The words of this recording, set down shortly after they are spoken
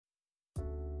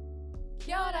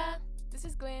Kia ora! This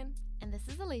is Glenn, And this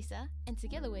is Elisa, and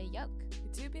together we're Yoke.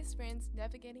 the two best friends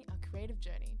navigating our creative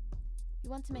journey. We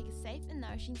want to make a safe and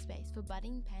nourishing space for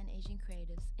budding Pan-Asian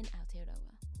creatives in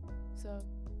Aotearoa. So,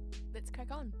 let's crack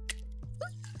on.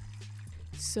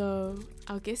 So,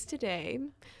 our guest today,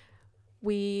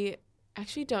 we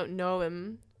actually don't know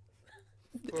him.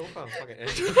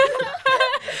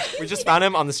 We just found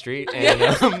him on the street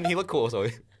and he looked cool, so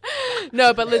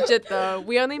No, but legit though,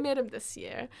 we only met him this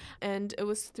year, and it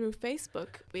was through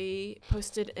Facebook. We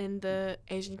posted in the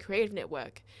Asian Creative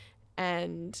Network,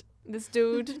 and this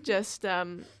dude just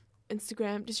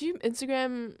Instagram. Did you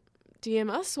Instagram DM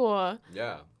us or?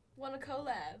 yeah. Want a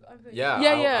collab? Yeah,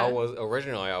 Yeah.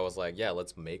 I was like, yeah,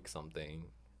 let's make something.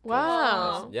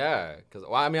 Wow. Yeah, because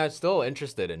I'm still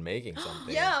interested in making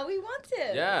something. Yeah, we want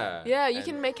it. Yeah. Yeah, you and-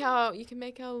 can make our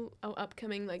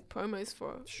upcoming like promos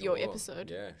for your Sure. episode.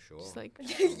 Yeah, sure. Just like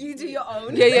You do your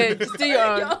own. yeah, just do your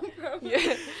own.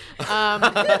 promo.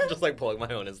 Yeah. Just like pulling my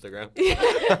own Instagram.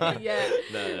 Yeah.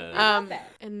 No.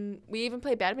 And we even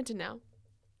play badminton now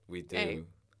We do. Hey.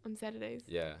 on Saturdays.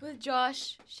 Yeah. With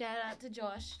Josh. Shout out to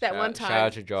Josh. That one Shout time.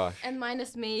 out to Josh. And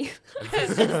minus me.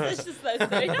 it's just those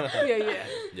three. Yeah.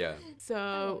 Yeah.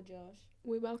 So Josh.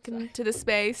 we welcome to the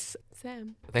space,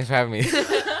 Sam. Thanks for having me.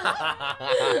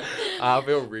 I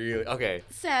feel really okay.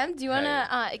 Sam, do you want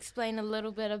to explain a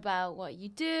little bit about what you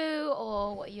do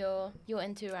or what you're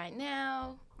into right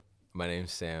now? My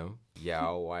name's Sam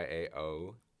Yao,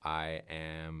 Y-A-O. I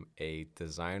am a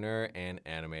designer and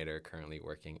animator currently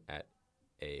working at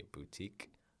a boutique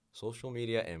social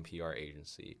media and PR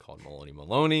agency called Maloney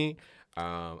Maloney.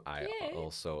 I Yay.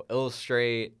 also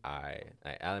illustrate, I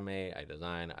animate, I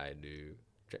design, I do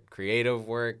creative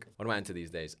work. What am I into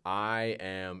these days? I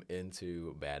am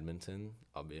into badminton,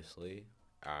 obviously.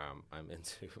 I'm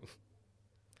into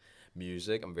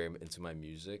music. I'm very into my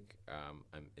music.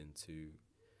 I'm into...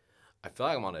 I feel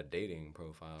like I'm on a dating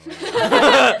profile. You know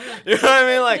what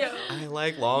I mean? Like, I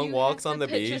like long You walks have on to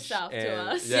the pitch beach. yourself and, to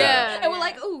us. Yeah. And we're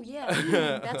like, oh,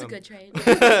 yeah, that's a good trade.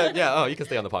 Yeah. Oh, you can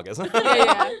stay on the podcast.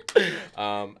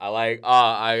 Yeah.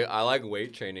 I like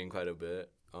weight training quite a bit.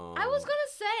 I was going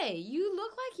to say, you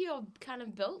look like you're kind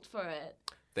of built for it.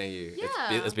 Thank you.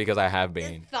 Yeah. It's because I have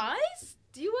been. Your thighs?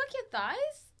 Do you work your thighs?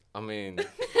 I mean,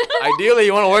 ideally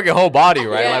you want to work your whole body,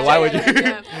 right? Yeah, like, why would you?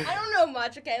 yeah. I don't know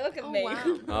much. Okay, look at Oh, me.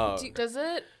 wow. Oh. Does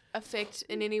it affect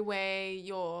in any way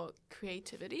your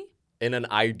creativity? In an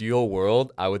ideal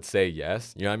world, I would say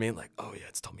yes. You know what I mean? Like, oh yeah,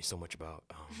 it's taught me so much about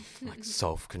like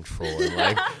self-control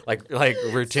and like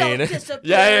routine. Self-discipline.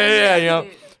 yeah. You know,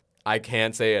 I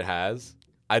can't say it has.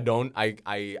 I've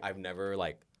never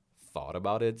like thought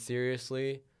about it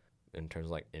seriously in terms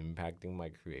of like impacting my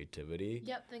creativity.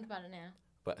 Yep, think about it now.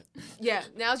 But Yeah,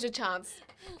 now's your chance.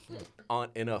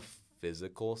 in a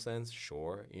physical sense,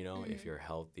 sure. You know, if you're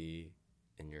healthy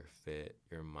and you're fit,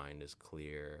 your mind is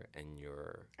clear, and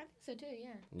you're I think so too, yeah.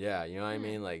 yeah, you know what I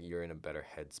mean? Like, you're in a better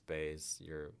headspace.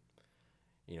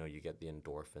 You get the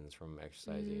endorphins from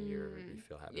exercising. You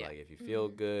feel happy. Yeah. Like, if you feel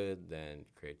good, then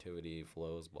creativity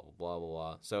flows, blah, blah, blah, blah,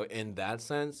 blah. So, in that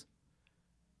sense,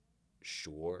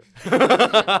 sure.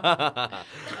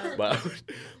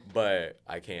 but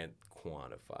I can't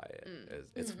quantify it.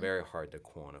 It's very hard to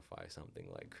quantify something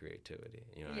like creativity.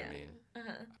 You know what I mean?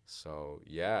 Uh-huh. So,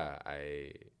 yeah,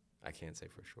 I can't say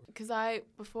for sure. Because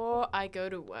before I go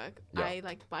to work, Yeah. I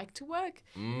like bike to work,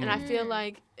 and I feel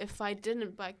like if I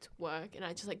didn't bike to work and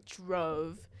I just like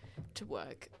drove to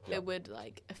work, Yeah. it would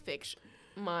like affect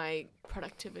my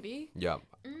productivity, Yeah,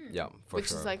 yeah, for which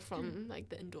sure. is like from like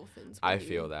the endorphins. I when you-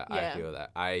 feel that. Yeah. I feel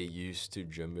that. I used to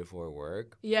gym before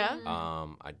work. Yeah.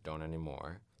 I don't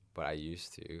anymore, but I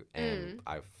used to, and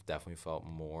I've definitely felt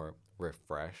more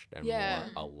refreshed and Yeah.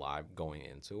 more alive going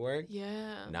into work.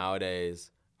 Yeah.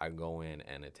 Nowadays, I go in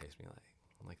and it takes me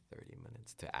like 30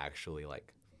 minutes to actually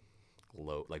like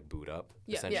boot up,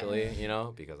 Yeah, yeah. essentially, you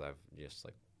know, because I've just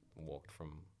like walked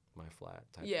from my flat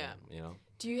type Yeah. thing, you know.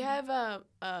 Do you have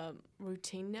a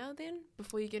routine now then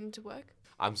before you get into work?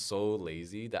 I'm so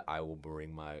lazy that I will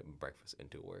bring my breakfast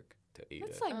into work to eat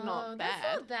That's it. like not That's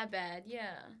bad. not that bad,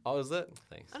 yeah. Oh, is it?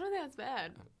 Thanks. I don't think that's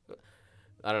bad.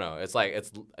 I don't know. It's like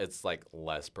it's like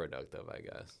less productive, I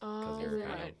guess. Oh,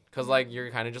 right. Because like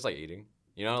you're kind of just like eating.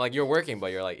 You know, like you're working,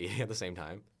 but you're like eating at the same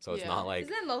time. So it's Yeah. not like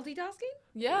Isn't that multitasking?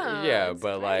 Yeah. yeah, it's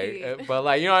but great.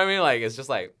 like you know what I mean? Like it's just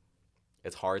like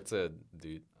it's hard to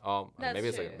do. That's maybe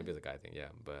it's true. a guy thing. Yeah,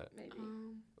 but Maybe.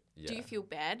 yeah. Do you feel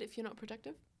bad if you're not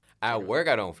productive? At work,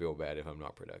 I don't feel bad if I'm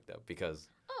not productive because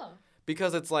Oh.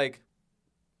 it's like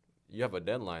you have a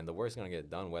deadline. The work's gonna get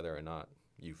done whether or not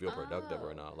you feel productive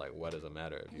or not. Like, what does it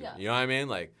matter if you, Yeah. you know what I mean?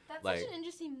 Like, That's like, such an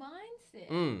interesting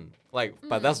mindset.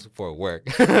 but that's for work.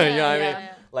 You know what I mean?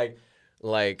 yeah.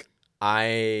 Like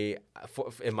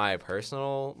in my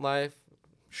personal life,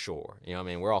 sure. You know what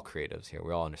I mean? We're all creatives here.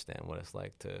 We all understand what it's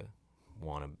like to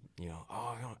want to,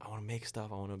 I want to make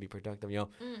stuff. I want to be productive,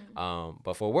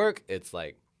 But for work, it's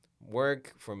like,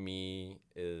 work for me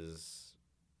is,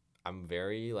 I'm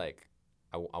very like,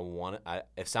 I want to,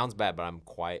 it sounds bad, but I'm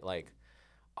quite like,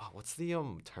 what's the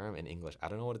term in English? I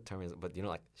don't know what the term is, but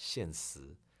like 现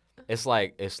实. It's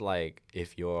like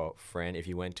if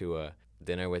you went to a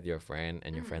dinner with your friend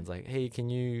and your friend's like, hey, can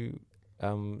you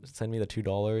send me the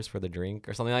 $2 for the drink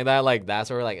or something like that? Like that's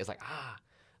where like it's like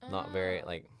not very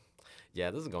like,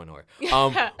 yeah, this is going nowhere.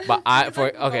 But What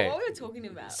were we talking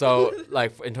about? So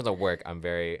like in terms of work, I'm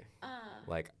very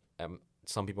like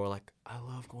some people are like, I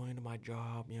love going to my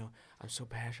job, I'm so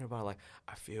passionate about it. Like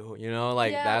I feel,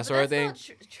 like that sort of thing. That's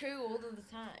not true all of the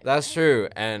time. That's true.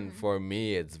 And for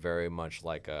me, it's very much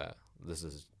like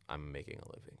I'm making a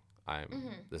living.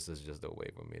 This is just a way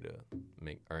for me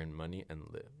to earn money and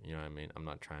live. You know what I mean? I'm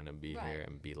not trying to be here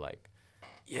and be like,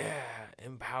 yeah,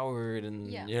 empowered and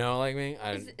like me.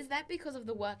 Is that because of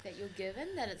the work that you're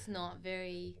given that it's not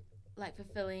very like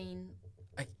fulfilling?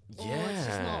 It's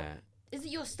just not. Is it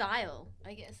your style?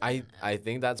 I guess. I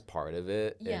think that's part of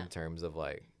it Yeah. in terms of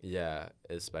like,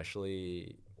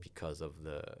 especially because of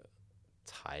the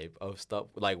type of stuff.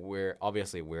 Like we're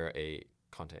a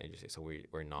content agency, so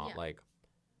we're not like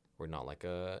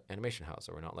a animation house,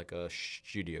 or we're not like a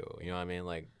studio. You know what I mean?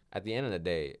 Like at the end of the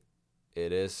day,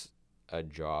 it is a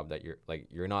job that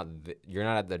you're not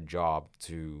at the job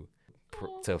to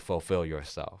fulfill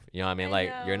yourself. You know what I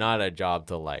mean? You're not a job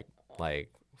to like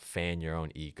fan your own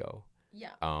ego.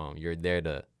 Yeah. You're there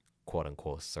to quote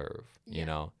unquote serve,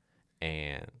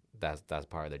 and that's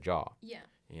part of the job. Yeah.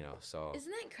 So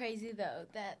Isn't that crazy though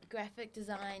that graphic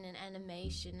design and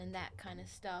animation and that kind of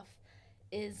stuff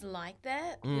is like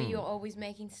that, where you're always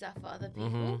making stuff for other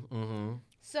people?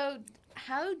 So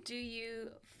how do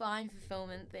you find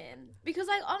fulfillment then? Because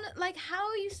how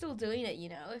are you still doing it?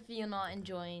 If you're not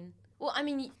enjoying. Well, I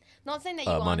mean, not saying that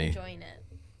you aren't money. enjoying it.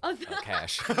 Oh,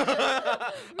 cash. Really?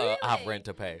 I have rent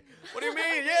to pay. What do you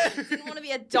mean? Yeah. Didn't want to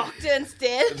be a doctor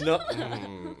instead. No.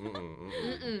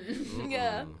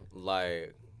 Yeah.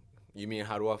 Like, you mean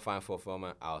how do I find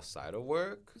fulfillment outside of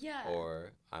work? Yeah.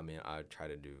 Or I try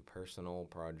to do personal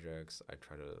projects. I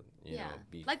try to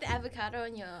be like the avocado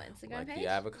on your Instagram like page. the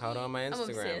avocado on my I'm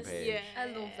Instagram obsessed. page. Yeah. I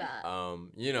love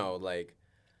that. Like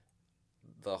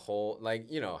the whole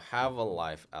have a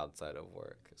life outside of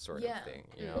work sort Yeah. of thing.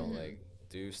 Like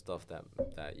do stuff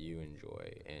that you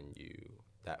enjoy and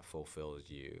that fulfills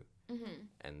you.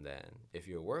 And then if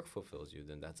your work fulfills you,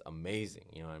 then that's amazing.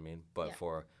 You know what I mean? But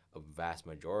for a vast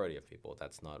majority of people,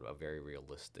 that's not a very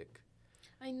realistic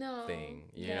I know. thing.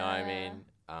 You know what I mean?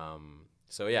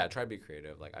 So I try to be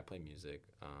creative. Like I play music.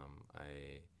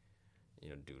 I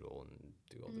doodle and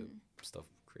do all the stuff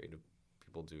creative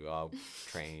people do. I'll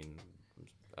train,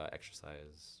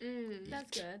 exercise.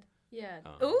 That's good. Yeah.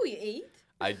 Um, You eat?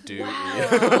 I do Wow.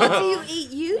 eat. What do you eat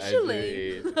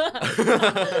usually?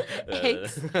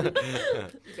 Eggs.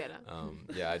 Better.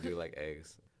 I do like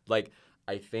eggs. Like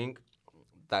I think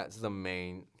that's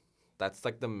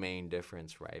like the main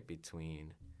difference, right,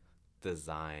 between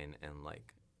design and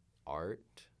like art,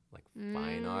 like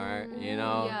fine art,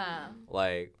 Yeah.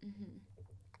 Like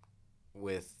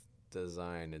with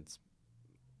design, it's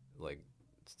like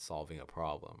solving a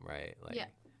problem, right? Like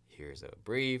here's a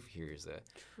brief, here's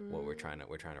what we're trying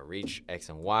to reach X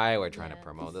and Y, we're trying to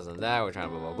promote this and that, we're trying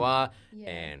to blah blah blah,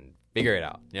 and figure it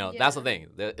out. That's the thing.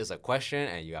 There is a question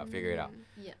and you got to figure it out.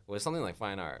 Yeah. With something like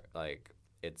fine art, like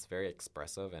it's very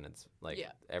expressive and it's like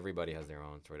everybody has their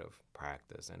own sort of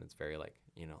practice and it's very like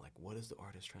like what is the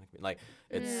artist trying to be like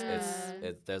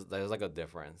there's like a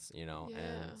difference and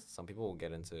some people will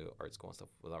get into art school and stuff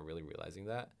without really realizing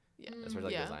that especially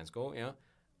like design school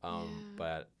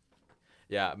but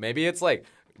maybe it's like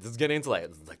just getting into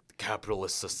like the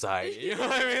capitalist society, you know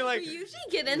what I mean? Like We usually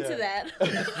get into that.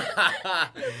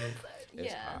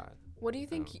 It's hard. What do you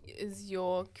think is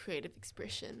your creative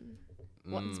expression?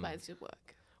 What inspires your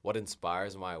work? What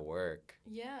inspires my work?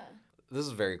 Yeah. This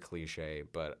is very cliche,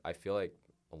 but I feel like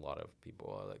a lot of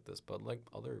people are like this, but like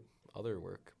other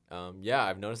work.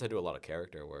 I've noticed I do a lot of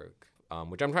character work,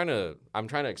 which I'm trying to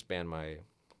expand my,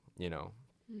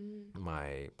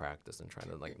 my practice and trying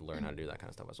to like learn how to do that kind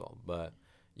of stuff as well. But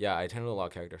I tend to do a lot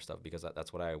of character stuff because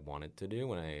that's what I wanted to do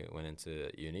when I went into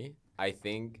uni. I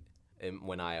think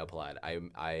when I applied,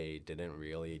 I didn't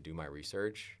really do my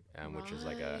research, which is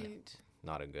like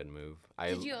not a good move.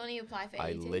 Did you only apply for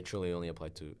I AUT? literally only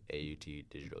applied to AUT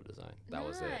Digital Design. That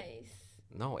was it. Nice.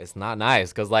 No, it's not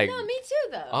nice because like. No, me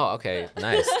too though. Oh, okay,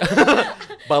 nice.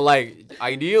 But like,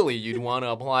 ideally, you'd want to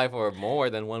apply for more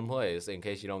than one place in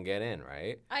case you don't get in,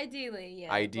 right? Ideally,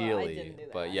 yeah. Ideally,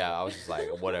 but yeah, I was just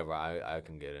like, whatever, I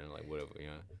can get in, like whatever, you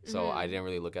know. So I didn't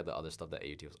really look at the other stuff that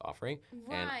AUT was offering,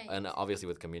 Right. and obviously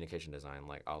with communication design,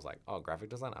 like I was like, oh, graphic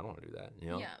design, I don't want to do that, you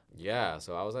know. Yeah. Yeah.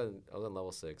 So I was at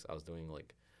level 6. I was doing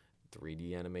like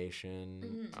 3D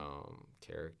animation,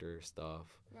 character stuff,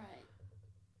 Right.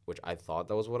 which I thought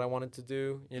that was what I wanted to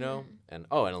do, you know, and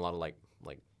a lot of like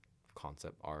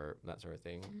concept art, that sort of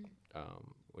thing,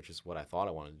 which is what I thought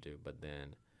I wanted to do. But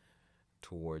then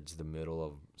towards the middle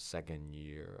of second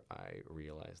year, I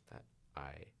realized that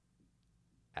I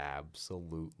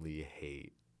absolutely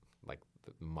hate like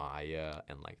the Maya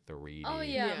and like 3D. Oh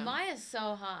yeah, Yeah. Maya's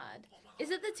so hard. Is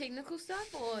it the technical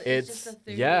stuff or It's just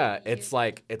the 3D? it's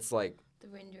like the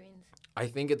renderings. I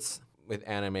think it's with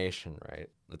animation, right?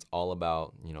 It's all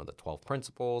about, you know, the 12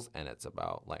 principles, and it's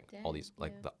about like all these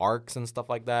like yeah. the arcs and stuff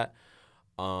like that.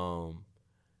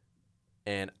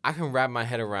 And I can wrap my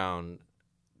head around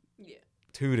Yeah.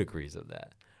 2 degrees of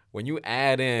that. When you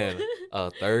add in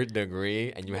a 3rd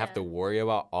degree and you have to Yeah. worry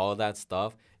about all that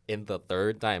stuff in the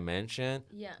 3rd dimension,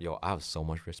 Yeah. yo, I have so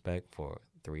much respect for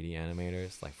 3D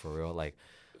animators, like for real, like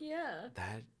Yeah.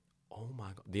 that. Oh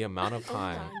my god, the amount of Oh my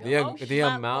time, God. the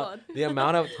amount, the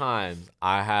amount of times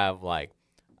I've Cried? like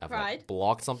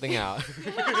blocked something out.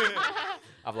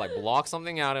 I've like blocked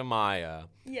something out in Maya,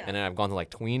 Yeah. and then I've gone to like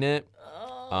tween it,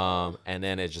 Oh. and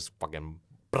then it's just fucking,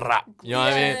 you know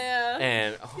what I mean? Yeah.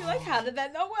 And You're like, how did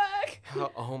that not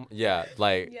work? yeah,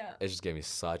 like Yeah. it just gave me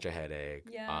such a headache.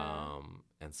 Yeah.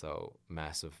 And so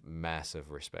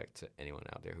massive respect to anyone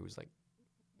out there who's like,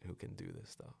 who can do this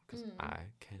stuff, because I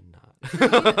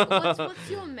cannot. What's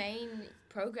your main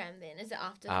program then? Is it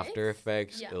After Effects? After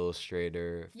Effects, Yeah.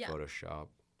 Illustrator, Yeah. Photoshop,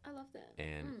 I love that.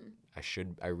 and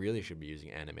I really should be using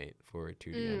Animate for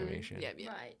 2D animation. Yeah, yeah.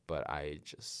 Right. But I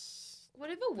just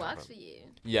Whatever works for you.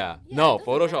 yeah. Yeah, No, it doesn't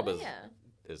Photoshop matter,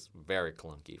 yeah. is very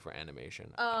clunky for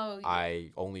animation. Oh, yeah.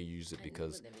 I only use it I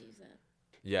because would never use that.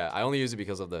 yeah, I only use it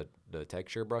because of the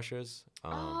texture brushes,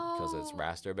 because it's Oh.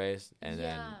 raster based, and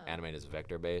then Yeah. Animate is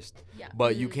vector based. Yeah.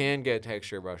 But you can get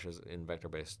texture brushes in vector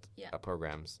based Yeah.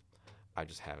 programs. I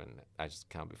just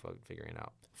can't be figuring it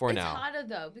out for It's now. harder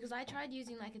though because I tried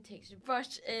using like a texture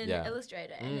brush in Yeah.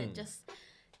 Illustrator and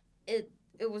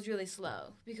it was really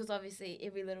slow because obviously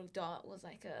every little dot was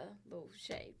like a little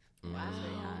shape. And It was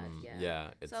really hard. Yeah.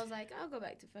 Yeah, it's So I was like, I'll go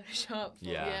back to Photoshop. For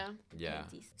yeah, Yeah. yeah,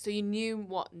 painties. So you knew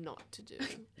what not to do.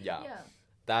 yeah. Yeah.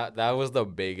 That was the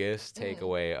biggest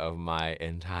takeaway of my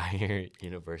entire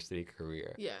university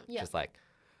career. Yeah. Yeah. Just like,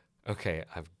 okay,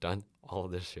 I've done all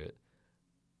of this shit.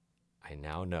 I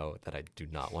now know that I do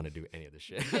not want to do any of this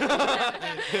shit. Let's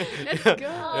You go.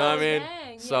 know what I mean?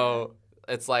 Dang, So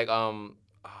it's like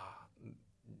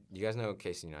you guys know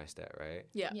Casey Neistat, right?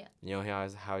 Yeah. Yeah. You know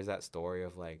how is that story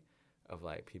of like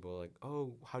people like,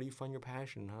 oh, how do you find your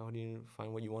passion? How do you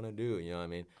find what you want to do? You know what I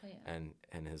mean? Oh, yeah.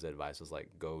 And his advice was like,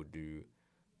 go do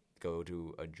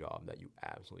a job that you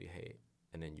absolutely hate,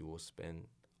 and then you will spend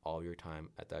all your time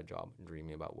at that job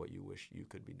dreaming about what you wish you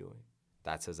could be doing.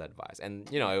 That's his advice, and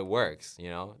you know it works. You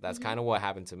know that's kind of what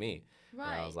happened to me.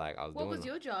 Right. And I was like, I was What doing. was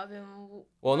your job? And Well,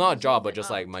 what not was job, your but just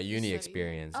thing? like my uni study.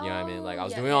 experience. You know what I mean? Like I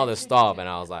was Oh, doing yeah, all yeah, this true, stuff, true, and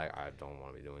I was yeah. like, I don't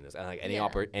want to be doing this. And like any Yeah.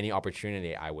 any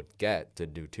opportunity I would get to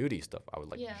do 2D stuff, I would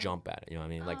like Yeah. jump at it. You know what I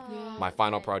mean? Like Oh, my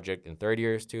final okay. project in 3rd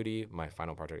year is 2D. My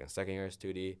final project in 2nd year is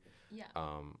 2D. Yeah.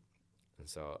 And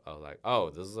so I was like, oh,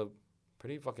 this is a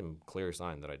pretty fucking clear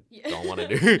sign that I Yeah. don't want to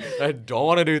do. I don't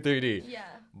want to do 3D. Yeah.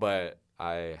 But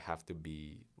I have to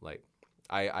be like,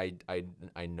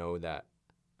 I know that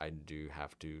I do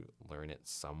have to learn it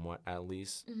somewhat at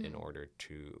least in order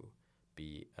to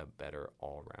be a better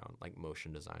all round like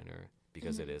motion designer,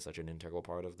 because it is such an integral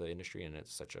part of the industry, and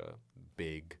it's such a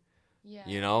big, Yeah.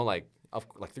 you know, like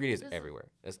 3D is There's- everywhere.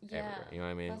 It's Yeah. everywhere. You know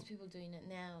what I mean? Lots of people doing it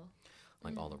now.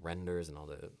 Like all the renders and all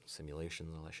the simulations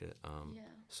and all that shit. Yeah.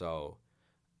 So,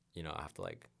 you know, I have to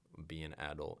like be an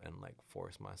adult and like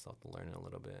force myself to learn it a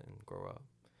little bit and grow up.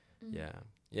 Yeah.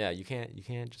 Yeah, you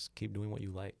can't just keep doing what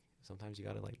you like. Sometimes you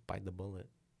got to like bite the bullet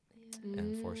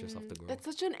and force yourself to grow. That's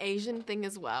such an Asian thing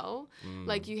as well. Mm.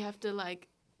 Like you have to like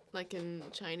in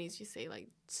Chinese you say like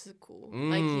吃苦.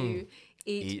 Like you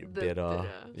eat the bitter.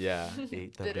 Yeah,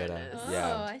 eat the bitter. Bitterness. Oh,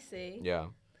 Yeah. I see. Yeah.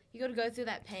 You got to go through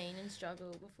that pain and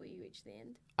struggle before you reach the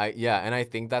end. And I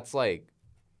think that's like,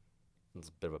 it's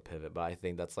a bit of a pivot, but I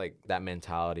think that's like that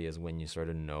mentality is when you sort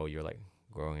of know you're like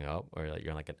growing up, or like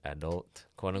you're like an adult,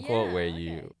 quote unquote, where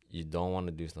okay. you don't want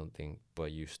to do something,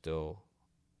 but you still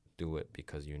do it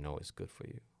because you know it's good for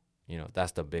you. You know,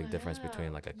 that's the big difference between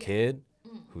Wow. like a Yeah. kid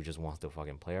Mm. who just wants to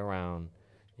fucking play around.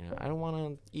 You know, I don't want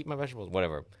to eat my vegetables,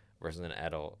 whatever. Versus an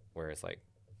adult where it's like,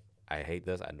 I hate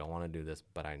this, I don't want to do this,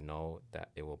 but I know that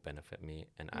it will benefit me,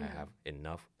 and I have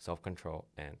enough self control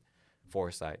and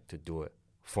foresight to do it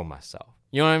for myself.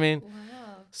 You know what I mean?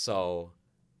 Wow. So,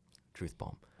 truth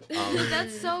bomb.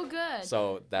 That's so good.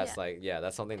 So that's Yeah. like, yeah,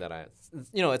 that's something that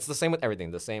you know, it's the same with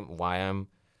everything. The same why I'm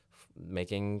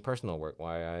making personal work,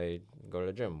 why I go to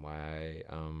the gym, why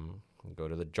I go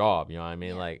to the job. You know what I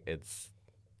mean? Yeah. Like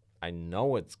I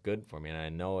know it's good for me, and I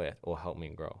know it will help me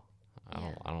grow.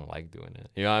 Yeah. I don't like doing it.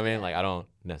 You know what I mean? Yeah. Like I don't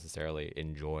necessarily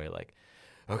enjoy like,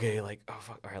 okay, like, oh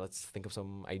fuck, all right, let's think of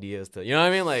some ideas to, you know what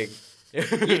I mean? Like,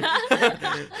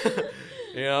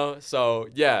 you know. So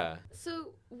yeah.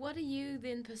 So, what are you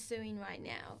then pursuing right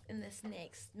now in this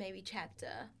next maybe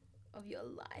chapter of your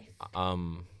life?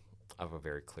 I have a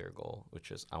very clear goal,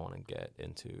 which is I want to get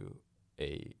into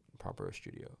a proper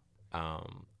studio.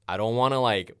 I don't want to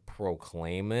like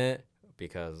proclaim it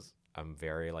because I'm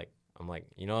like,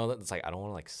 you know, it's like I don't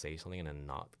want to like say something and then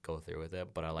not go through with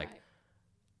it, but Right.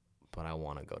 but I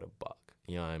want to go to Buck.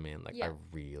 You know what I mean? Like Yeah. I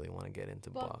really want to get into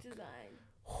Buck Buck. design.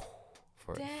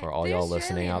 For Damn, for all they're y'all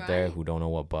listening Australian, out there right? who don't know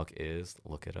what Buck is,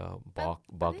 look it up. But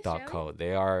Buck.co.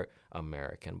 They are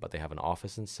American, but they have an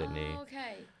office in Sydney. Oh,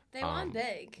 okay. They weren't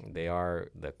big. They are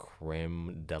the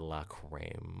creme de la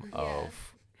creme Yeah.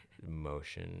 of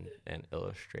motion and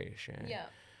illustration. Yeah.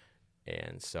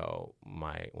 And so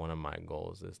one of my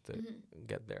goals is to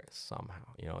get there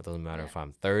somehow. You know, it doesn't matter Yeah. if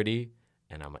I'm 30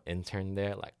 and I'm an intern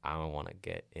there. Like I want to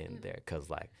get in there because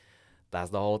like that's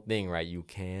the whole thing, right? You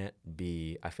can't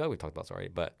be. I feel like we talked about this already,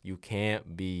 but you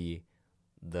can't be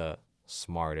the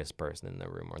smartest person in the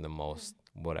room or the most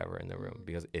whatever in the room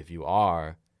because if you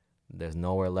are, there's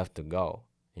nowhere left to go.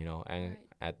 You know, and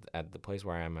at the place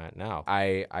where I'm at now,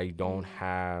 I don't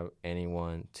have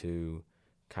anyone to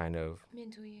kind of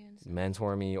Mentor you and stuff.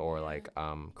 mentor me or like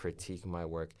critique my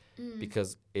work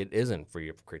because it isn't free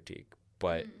of critique.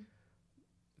 But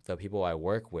the people I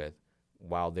work with,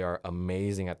 while they are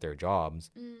amazing at their jobs,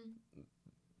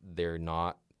 they're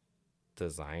not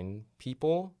design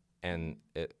people. And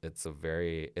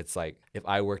it's like if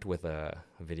I worked with a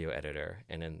video editor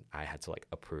and then I had to like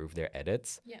approve their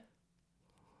edits. Yeah.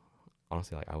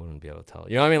 Honestly, like I wouldn't be able to tell.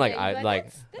 You know what I mean? Like Yeah, I you'd be like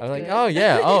like, I was like, good. oh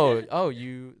yeah, oh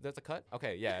you that's a cut?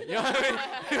 Okay, yeah. You know what I mean?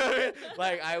 You know what I mean?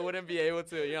 Like I wouldn't be able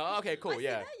to, you know, okay, cool, see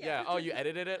yeah. that, yeah. Yeah. Oh, you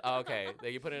edited it? Oh, okay.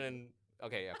 Then you put it in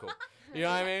okay, yeah, cool. You know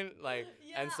what I mean? Like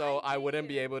and so I wouldn't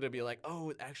be able to be like,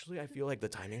 oh, actually I feel like the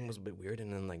timing was a bit weird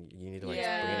and then like you need to like bring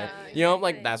it in. You know,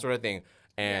 like exactly. that sort of thing.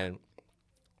 And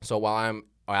so while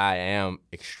I am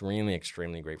extremely,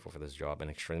 extremely grateful for this job and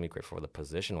extremely grateful for the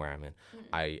position where I'm in,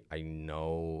 I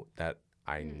know that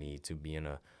I need to be in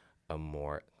a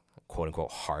more quote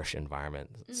unquote harsh environment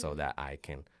so that I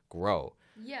can grow.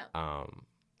 Yeah.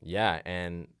 Yeah,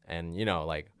 and you know,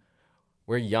 like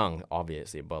we're young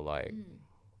obviously, but like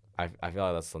I feel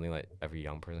like that's something that every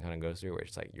young person kind of goes through where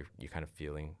it's like you're kind of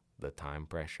feeling the time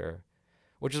pressure,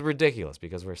 which is ridiculous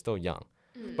because we're still young.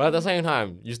 But at the same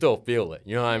time, you still feel it.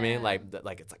 You know what I mean? Like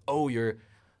it's like, oh,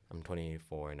 I'm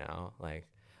 24 now. Like,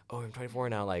 oh, I'm 24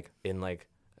 now. Like in like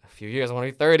a few years, I want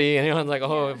to be 30. And it's like,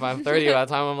 oh, if I'm 30, by the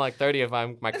time I'm like 30, if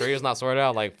my career's not sorted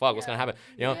out, like, fuck, what's gonna happen?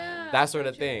 You know, that sort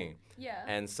of thing. Yeah.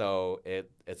 And so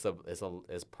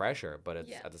it's pressure, but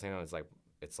it's at the same time,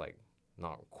 it's like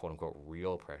not quote unquote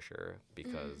real pressure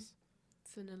because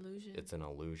It's an illusion. it's an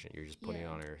illusion. You're just putting it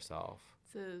on yourself.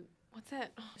 It's a what's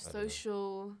that? Oh,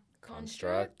 social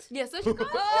Construct. Yeah, social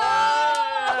construct.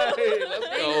 Hey, let's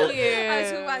go. Thank you. I was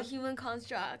talking about human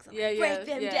constructs. I'm Yeah, like, yeah, break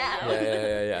them yeah, down.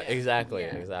 Yeah. Exactly,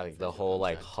 Yeah. exactly. The whole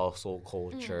like hustle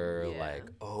culture, Yeah. like,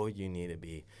 oh, you need to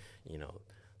be, you know,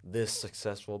 this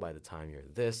successful by the time you're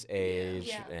this age,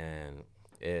 Yeah. and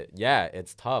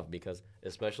it's tough because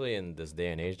especially in this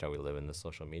day and age that we live in, the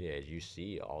social media age, you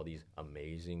see all these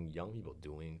amazing young people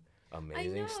doing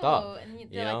amazing stuff. And you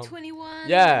they're know? like 21.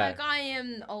 Yeah. Like I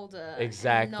am older.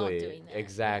 Exactly. And not doing that.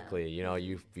 Exactly. You know,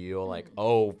 you feel like,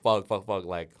 oh, fuck.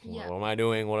 Like, Yeah. what am I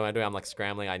doing? I'm like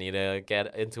scrambling. I need to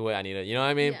get into it. You know what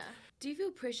I mean? Yeah. Do you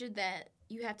feel pressured that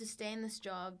you have to stay in this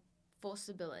job for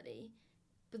stability,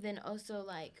 but then also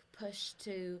like push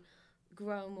to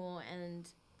grow more and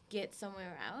get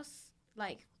somewhere else,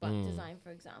 like Buck Design,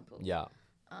 for example? Yeah.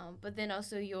 But then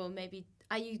also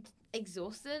are you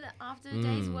exhausted after a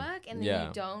day's work and then yeah.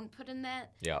 you don't put in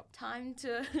that Yeah. time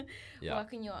to Yeah.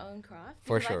 work on your own craft?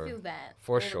 For Because sure. I feel that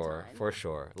For all the sure. time. For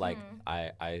sure. Like,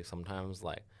 I sometimes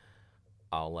like,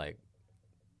 I'll like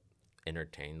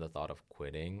entertain the thought of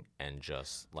quitting and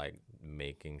just like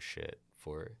making shit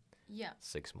for Yeah.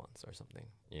 6 months or something,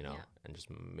 you know, Yeah. and just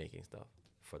making stuff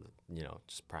for the, you know,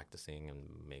 just practicing and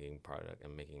making product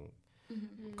and making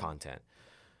Mm-hmm. content.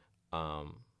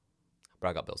 But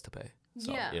I got bills to pay.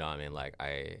 So, Yeah. you know what I mean? Like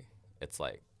it's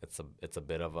like, it's a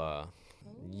bit of a,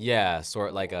 yeah,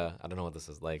 sort like a, I don't know what this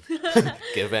is, like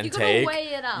give and You gotta take.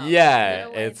 weigh it up. Yeah, You gotta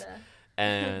weigh it's, the-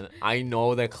 and I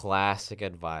know the classic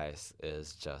advice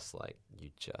is just like, you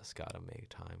just gotta make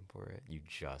time for it. You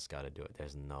just gotta do it.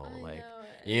 There's no I like, know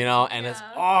it. you know, and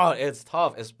Yeah. it's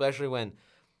tough, especially when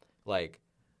like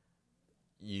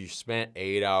you spent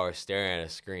 8 hours staring at a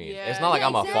screen. It's not Yeah. like Yeah,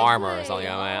 I'm a farmer or exactly. something.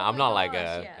 I mean, Oh I'm my not like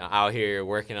gosh, yeah. out here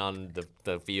working on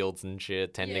the fields and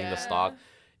shit, tending the stock.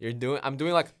 I'm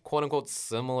doing like quote unquote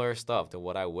similar stuff to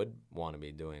what I would want to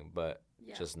be doing, but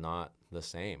Yeah. just not the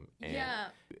same. And Yeah.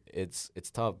 it's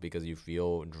tough because you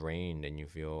feel drained and you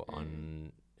feel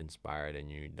uninspired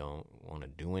and you don't want to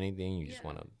do anything. You just Yeah.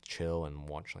 want to chill and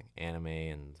watch like anime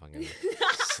and fucking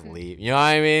sleep. You know what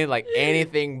I mean? Like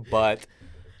anything but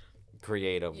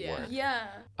creative Yeah. work.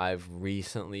 Yeah. I've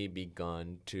recently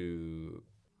begun to,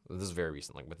 this is very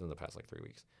recent, like within the past like 3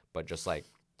 weeks, but just like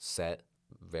set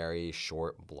very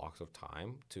short blocks of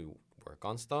time to work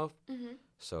on stuff. Mm-hmm.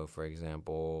 So for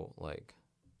example, like,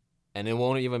 and it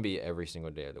won't even be every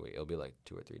single day of the week. It'll be like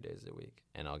 2 or 3 days a week.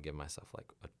 And I'll give myself like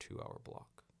a 2-hour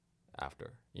block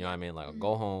after. You know what I mean? Like I'll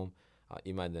go home, I'll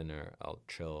eat my dinner, I'll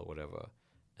chill, whatever.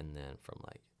 And then from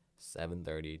like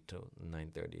 7:30 to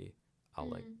 9:30, I'll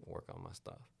like work on my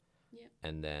stuff. Yeah.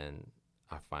 And then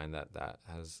I find that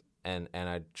has, and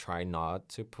I try not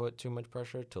to put too much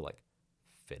pressure to like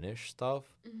finish stuff.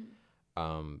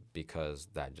 Because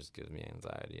that just gives me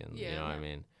anxiety and you know what I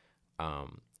mean?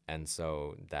 And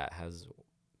so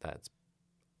that's,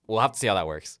 we'll have to see how that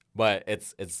works, but it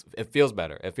feels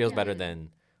better. It feels better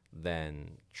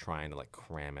than trying to like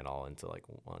cram it all into like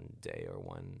one day or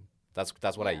one.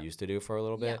 That's what I used to do for a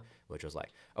little bit, which was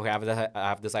like, okay, I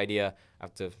have this idea, I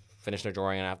have to finish the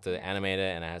drawing and I have to animate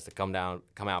it and it has to come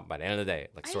out by the end of the day,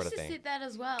 like sort of I thing. used to sit that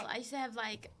as well. I used to have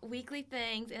like weekly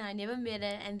things and I never met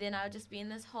it, and then I would just be in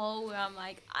this hole where I'm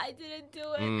like, I didn't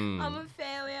do it. I'm a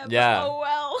failure. Yeah. But oh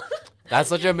well. That's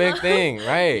such a big thing,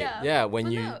 right? Yeah. When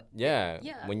Well, you no. yeah,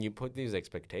 Yeah. when you put these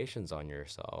expectations on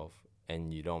yourself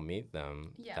and you don't meet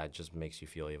them, Yeah. that just makes you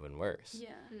feel even worse. Yeah.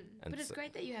 And But it's so-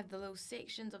 great that you have the little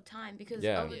sections of time, because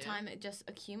Yeah. over Yeah. time it just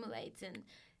accumulates and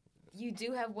you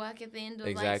do have work at the end of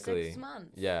Exactly. like 6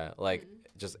 months. Yeah, like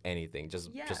just anything. Just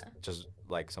Yeah.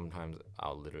 like sometimes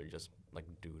I'll literally just like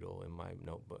doodle in my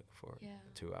notebook for Yeah.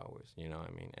 2 hours, you know what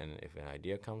I mean? And if an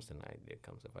idea comes, then an idea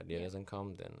comes. If idea doesn't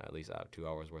come, then at least I have 2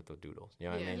 hours worth of doodles. You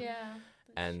know what I Yeah. mean? Yeah.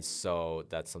 And so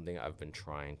that's something I've been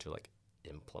trying to like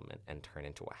implement and turn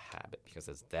into a habit, because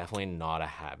it's definitely not a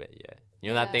habit yet. You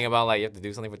know that thing about like you have to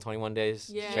do something for 21 days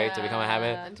straight to become a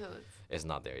habit? Until it's It's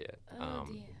not there yet. Oh,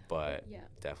 dear. But Yeah.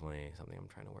 definitely something I'm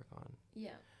trying to work on.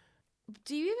 Yeah.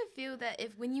 Do you ever feel that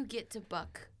if when you get to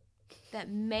Buck, that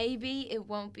maybe it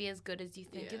won't be as good as you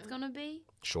think it's gonna be?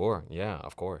 Sure, yeah,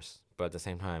 of course. But at the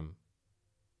same time,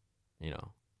 you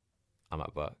know, I'm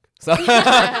at Buck. So you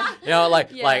know,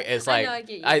 like Yeah, like it's I like know, I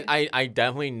get you. I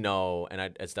definitely know, and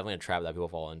it's definitely a trap that people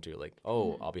fall into. Like,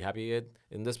 oh, I'll be happy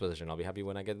in this position. I'll be happy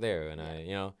when I get there, and I,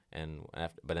 you know, and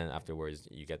but then afterwards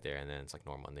you get there, and then it's like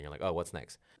normal, and then you're like, oh, what's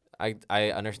next?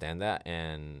 I understand that,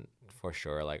 and for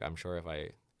sure, like I'm sure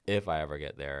if I ever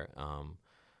get there,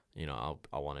 you know,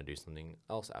 I'll want to do something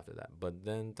else after that. But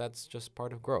then that's just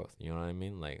part of growth. You know what I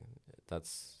mean? Like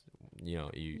that's, you know,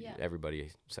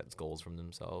 everybody sets goals from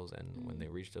themselves, and when they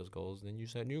reach those goals, then you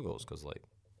set new goals, because like,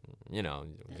 you know,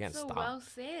 you can't so stop. well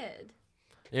said.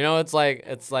 You know, it's like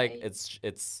right.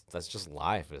 it's that's just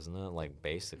life, isn't it? Like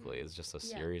basically, it's just a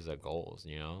series of goals.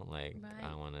 You know, like I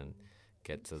Right. want to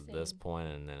get to this Same. point,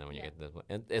 and then when you Yeah. get to this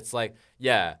point, it's like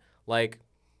like.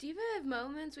 Do you ever have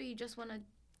moments where you just want to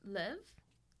live?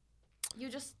 You're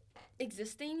just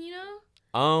existing, you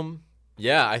know?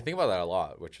 Yeah, I think about that a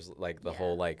lot, which is like the Yeah.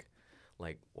 whole like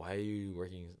why are you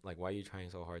working, like why are you trying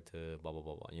so hard to blah blah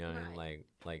blah blah, you know what I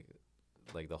mean?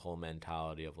 Like the whole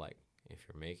mentality of like, if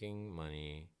you're making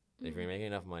money, if you're making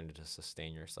enough money to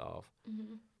sustain yourself,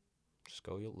 just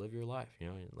go live your life, you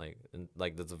know?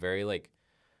 Like that's a very like,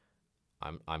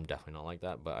 I'm definitely not like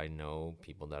that, but I know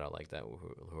people that are like that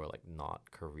who are like not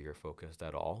career focused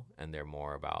at all, and they're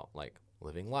more about like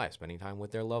living life, spending time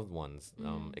with their loved ones,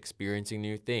 experiencing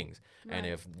new things. And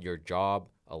if your job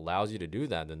allows you to do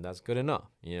that, then that's good enough.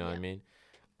 You know what I mean?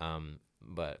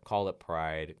 But call it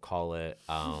pride, call it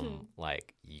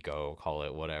like ego, call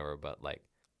it whatever. But like,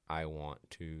 I want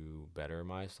to better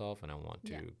myself and I want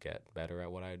to get better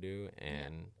at what I do.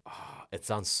 And it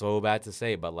sounds so bad to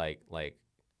say, but like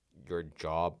your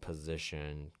job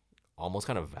position almost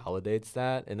kind of validates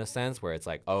that in a sense where it's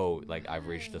like, oh, like I've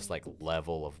reached this like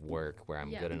level of work where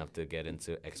I'm good enough to get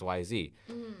into XYZ,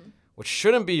 which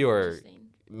shouldn't be your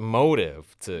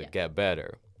motive to get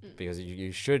better, because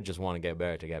you should just want to get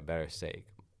better to get better's sake.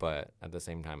 But at the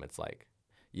same time, it's like,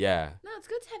 no, it's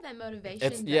good to have that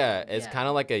motivation. It's kind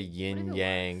of like a yin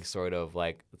yang sort of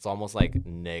like, it's almost like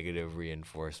negative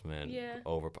reinforcement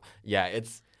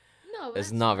it's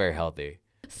not very healthy.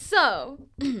 So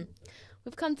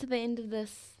we've come to the end of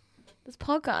this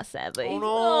podcast, sadly. Oh no!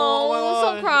 Oh,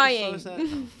 stop crying. So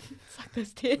sad. Suck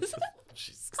those tears.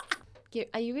 Jesus.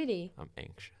 Are you ready? I'm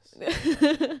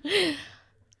anxious.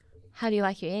 How do you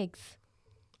like your eggs?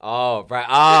 Oh, right.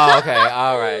 Oh, okay.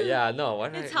 All right. Yeah, no.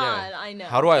 What It's hard, I know.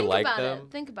 How do I like them?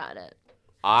 Think about it.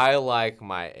 I like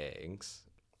my eggs,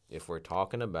 if we're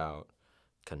talking about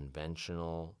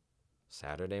conventional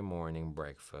Saturday morning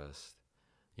breakfast,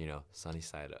 sunny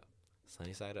side up.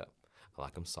 Sunny side up. I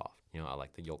like them soft. I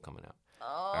like the yolk coming out.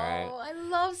 Oh, right. I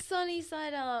love sunny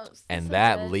side ups. And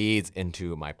that leads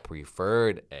into my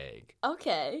preferred egg.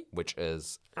 Okay. Which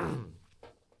is,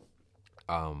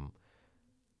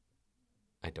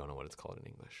 I don't know what it's called in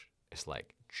English. It's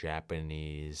like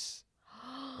Japanese,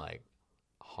 like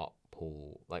hot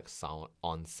pool, like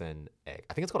onsen egg.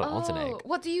 I think it's called an onsen egg.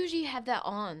 What do you usually have that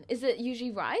on? Is it usually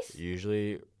rice?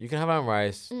 Usually, you can have it on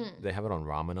rice. They have it on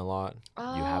ramen a lot.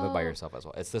 You have it by yourself as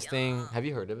well. It's this thing. Have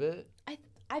you heard of it?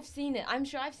 I've seen it. I'm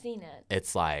sure I've seen it.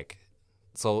 It's like,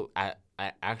 so at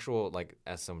actual, like,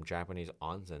 at some Japanese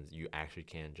onsens, you actually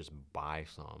can just buy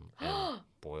some and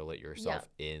boil it yourself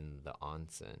in the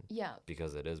onsen. Yeah.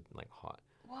 Because it is, like, hot.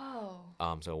 Whoa.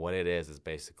 So what it is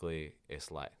basically, it's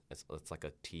like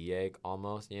a tea egg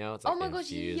almost, It's like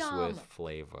infused with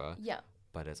flavor. Yeah.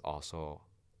 But it's also,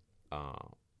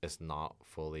 it's not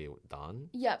fully done.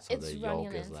 Yeah. So it's the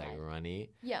yolk is like runny.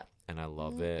 Yeah. And I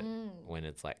love it when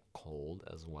it's like cold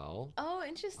as well. Oh,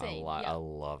 interesting. I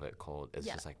love it cold. It's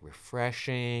just like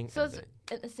refreshing. So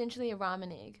it's essentially a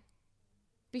ramen egg.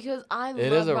 Because I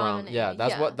it love is a ramen egg. Yeah,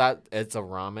 that's what it's a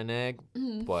ramen egg,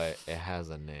 but it has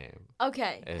a name.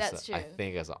 Okay, that's true. I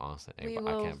think it's an onsen egg, but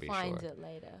I can't be sure. We will find it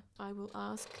later. I will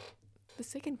ask the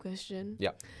second question.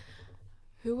 Yeah.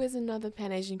 Who is another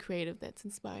Pan-Asian creative that's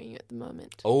inspiring you at the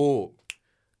moment? Oh,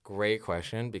 great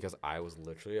question, because I was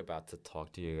literally about to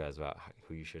talk to you guys about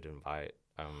who you should invite.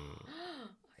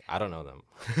 I don't know them.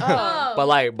 Oh.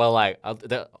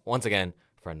 but once again,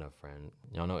 friend of friend.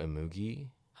 Y'all know Imugi?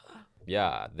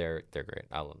 Yeah, they're great.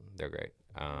 They're great.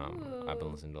 I've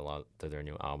been listening to a lot to their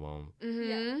new album.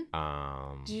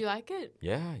 Mm-hmm. Did you like it?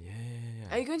 Yeah.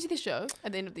 Are you going to the show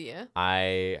at the end of the year?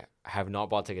 I have not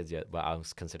bought tickets yet, but I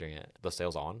was considering it. The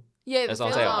sale's on. Yeah, it's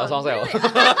on sale. It's on sale.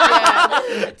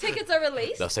 Really? Tickets are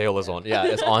released. The sale is on. Yeah,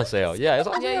 it's on sale. Yeah, it's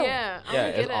on sale. Yeah.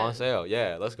 It's on sale.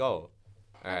 Yeah, let's go.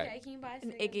 All right. Okay, can you buy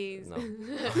an Iggy's? No.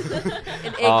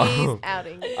 An Iggy's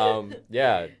outing.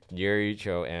 Yeah, Yuri,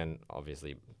 Cho, and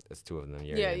obviously it's two of them.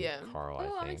 Yuri and Carl.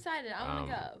 Oh, I'm excited. I want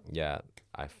to go. Yeah,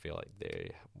 I feel like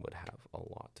they would have a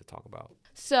lot to talk about.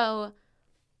 So,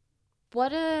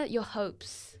 what are your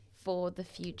hopes for the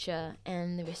future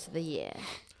and the rest of the year?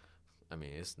 I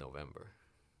mean, it's November.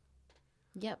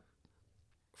 Yep.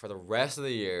 For the rest of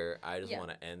the year, I just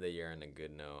want to end the year on a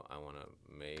good note. I want to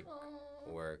make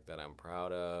work that I'm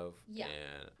proud of. Yeah.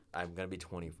 And I'm going to be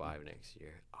 25 next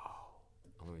year. Oh,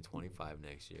 I'm going to be 25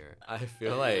 next year. I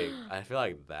feel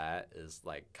like that is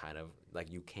like kind of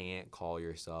like you can't call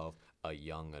yourself a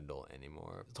young adult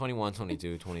anymore. 21,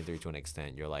 22, 23 to an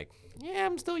extent, you're like, yeah,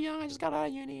 I'm still young. I just got out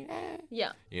of uni.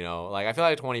 Yeah. Like I feel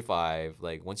like 25,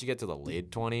 like once you get to the late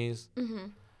 20s,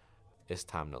 it's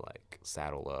time to like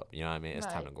saddle up. You know what I mean? It's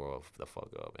time to grow the fuck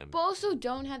up. But also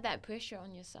don't have that pressure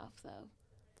on yourself though.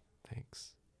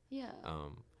 Thanks. Yeah.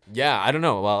 Yeah, I don't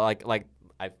know. Well,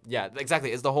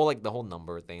 exactly. It's the whole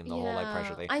number thing, the whole like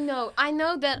pressure thing. I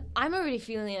know that I'm already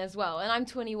feeling it as well, and I'm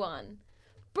 21.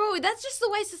 Bro, that's just the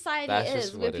way society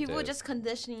is, where people are just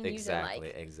conditioning you to like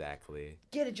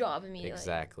get a job immediately.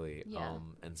 Exactly. Yeah.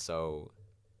 And so,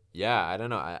 yeah, I don't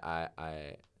know.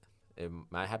 It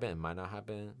might happen, it might not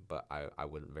happen, but I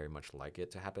would very much like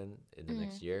it to happen in the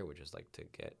next year, which is like to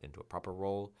get into a proper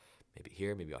role, maybe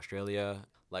here, maybe Australia.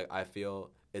 Like I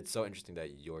feel it's so interesting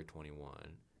that you're 21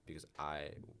 because I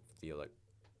feel like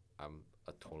I'm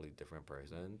a totally different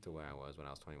person to where I was when I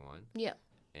was 21. Yeah.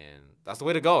 And that's the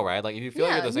way to go, right? Like if you feel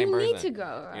like you're the same person, you need to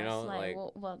go. Right? You know, like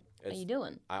what are you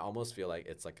doing? I almost feel like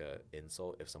it's like a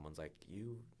insult if someone's like,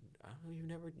 you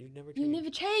never change. You never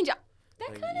change. That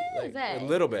Like, kind of is, like, eh? a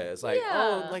little bit. It's like,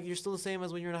 oh, Yeah. like you're still the same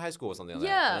as when you're in high school or something like that.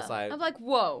 Yeah. And it's like, I'm like,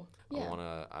 whoa.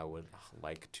 Yeah. I would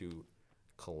like to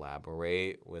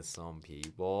collaborate with some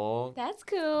people. That's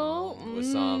cool. With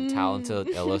some talented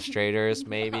illustrators,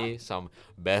 maybe some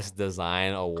best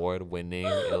design award winning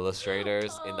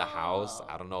illustrators in the house.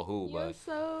 I don't know who, You're but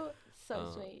so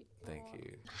uh, sweet. thank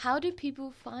you. How do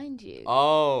people find you?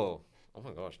 Oh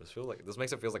my gosh, this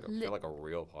makes it feel like a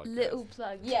real podcast. Little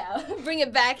plug. Yeah. Bring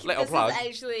it back. Little This plug. is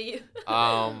actually.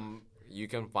 You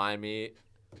can find me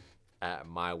at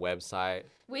my website.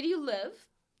 Where do you live?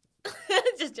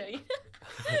 Just joking.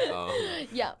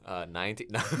 Yeah. 19.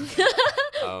 No.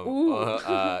 Ooh.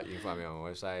 You can find me on my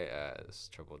website at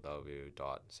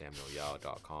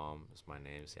www.samuelyao.com. It's my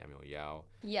name, Samuel Yao.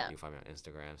 Yeah. You can find me on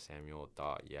Instagram,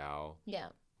 samuel.yao. Yeah.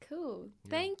 Cool.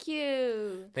 Thank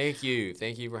you. Thank you.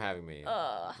 Thank you for having me.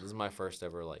 Ugh. This is my first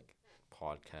ever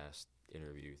podcast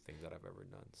interview thing that I've ever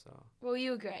done. So Well,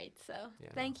 you were great. So Yeah.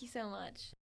 thank you so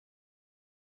much.